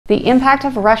The impact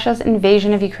of Russia's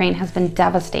invasion of Ukraine has been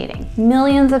devastating.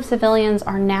 Millions of civilians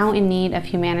are now in need of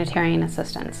humanitarian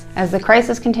assistance. As the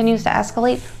crisis continues to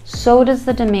escalate, so does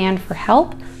the demand for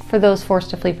help for those forced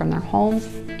to flee from their homes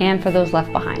and for those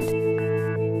left behind.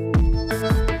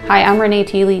 Hi, I'm Renee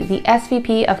Teely, the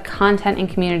SVP of Content and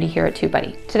Community here at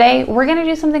TubeBuddy. Today, we're gonna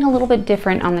do something a little bit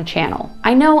different on the channel.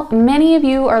 I know many of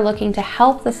you are looking to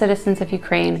help the citizens of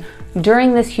Ukraine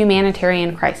during this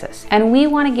humanitarian crisis, and we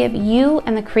wanna give you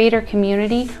and the creator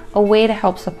community a way to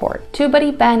help support.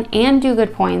 TubeBuddy, Ben, and Do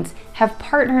Good Points have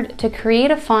partnered to create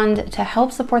a fund to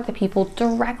help support the people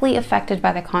directly affected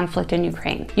by the conflict in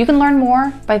Ukraine. You can learn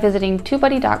more by visiting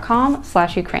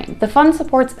TubeBuddy.com/Ukraine. The fund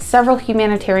supports several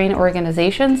humanitarian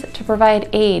organizations to provide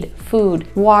aid, food,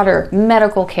 water,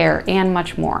 medical care, and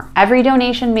much more. Every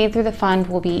donation made through the fund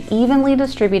will be evenly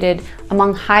distributed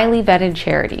among highly vetted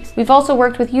charities. We've also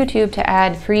worked with YouTube to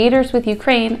add Creators with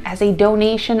Ukraine as a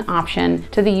donation option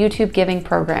to the YouTube Giving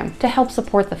program to help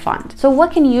support the fund. So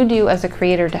what can you do as a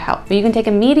creator to help? You can take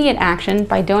immediate action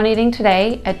by donating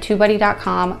today at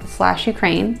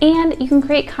TubeBuddy.com/Ukraine, and you can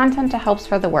create content to help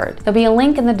spread the word. There'll be a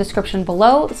link in the description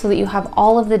below so that you have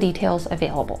all of the details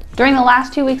available. During the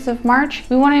last 2 weeks of March,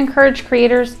 we want to encourage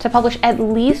creators to publish at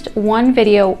least one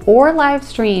video or live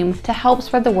stream to help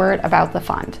spread the word about the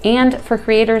fund. And for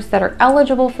creators that are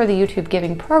eligible for the YouTube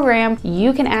Giving program,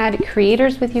 you can add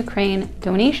Creators with Ukraine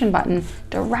donation button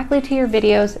directly to your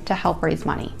videos to help raise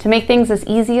money. To make things as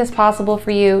easy as possible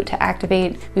for you to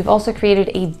activate, we've also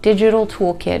created a digital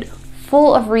toolkit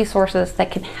full of resources that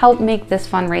can help make this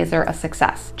fundraiser a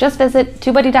success. Just visit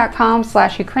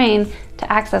TubeBuddy.com/Ukraine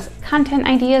to access content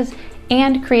ideas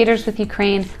and Creators with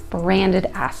Ukraine branded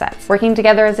assets. Working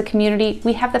together as a community,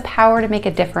 we have the power to make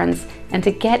a difference and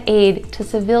to get aid to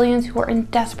civilians who are in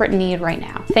desperate need right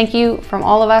now. Thank you from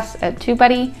all of us at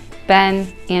TubeBuddy, Ben,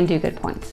 and Do Good Points.